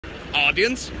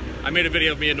audience. I made a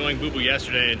video of me annoying Boo Boo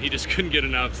yesterday and he just couldn't get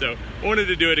enough, so I wanted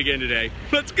to do it again today.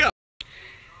 Let's go.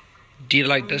 Do you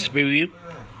like this, baby?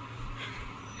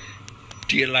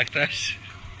 Do you like this?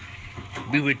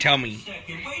 Baby, tell me.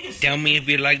 Tell me if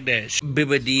you like this.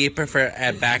 Baby, do you prefer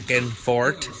a back and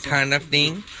forth kind of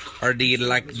thing? Or do you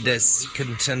like this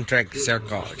concentric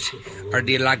circles? Or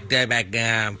do you like the back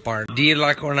and forth? Do you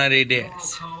like when I do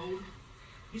this?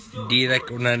 Do you like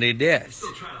when I do this?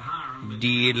 Do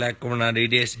you like when I do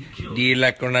this? Do you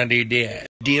like when I do this?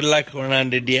 Do you like when I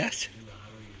do this?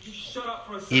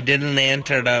 You didn't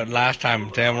answer that last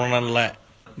time, so I want to let.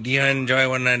 Do you enjoy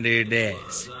when I do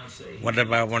this? What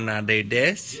about when I do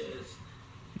this?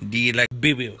 Do you like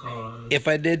Boo? If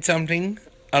I did something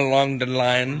along the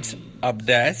lines of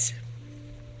this,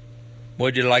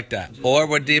 would you like that? Or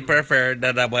would you prefer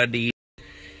that I would do?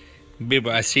 Boo,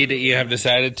 I see that you have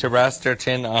decided to rest your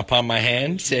chin upon my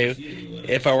hand, so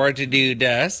if I were to do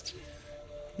this,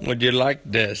 would you like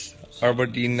this? Or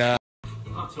would you not?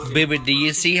 Boo, do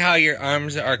you see how your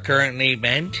arms are currently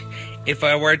bent? If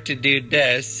I were to do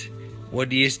this,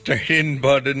 would you straighten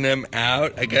both of them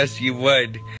out? I guess you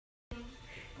would.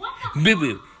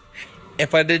 Boo,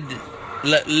 if I did,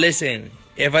 listen,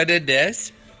 if I did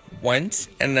this once,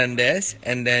 and then this,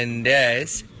 and then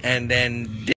this, and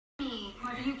then this.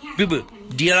 Boo,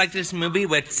 do you like this movie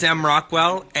with Sam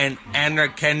Rockwell and Anna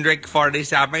Kendrick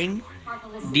 47?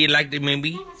 Do you like the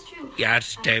movie?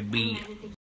 Yes, Debbie.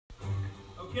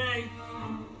 Okay.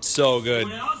 So good.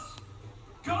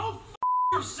 Go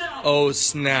yourself. Oh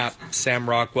snap, Sam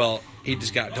Rockwell, he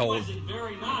just got told.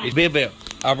 Nice. Boo,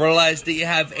 I realized that you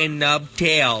have a nub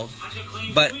tail,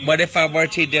 but what if I were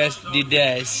to just do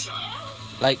this,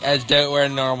 like as though we're a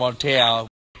normal tail?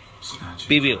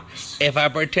 Boo, if I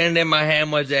pretended my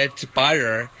hand was a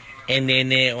spider, and then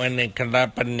when it comes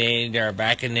up and then your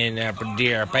back and then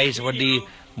your face, what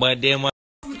then what?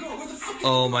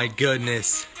 Oh my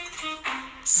goodness.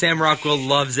 Sam Rockwell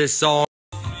loves this song.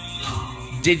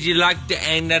 Did you like the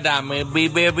end of that movie,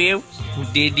 Boo?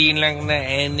 Did you like the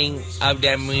ending of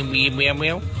that movie,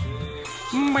 Boo?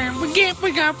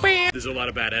 There's a lot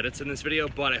of bad edits in this video,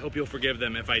 but I hope you'll forgive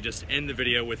them if I just end the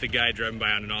video with a guy driving by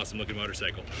on an awesome looking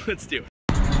motorcycle. Let's do it.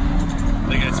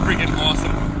 Look, it's freaking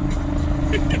awesome.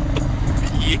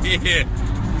 Yeah.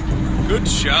 Good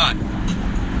shot.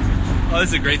 Oh, this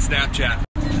is a great Snapchat.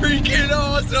 Freaking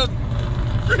awesome.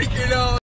 Freaking awesome.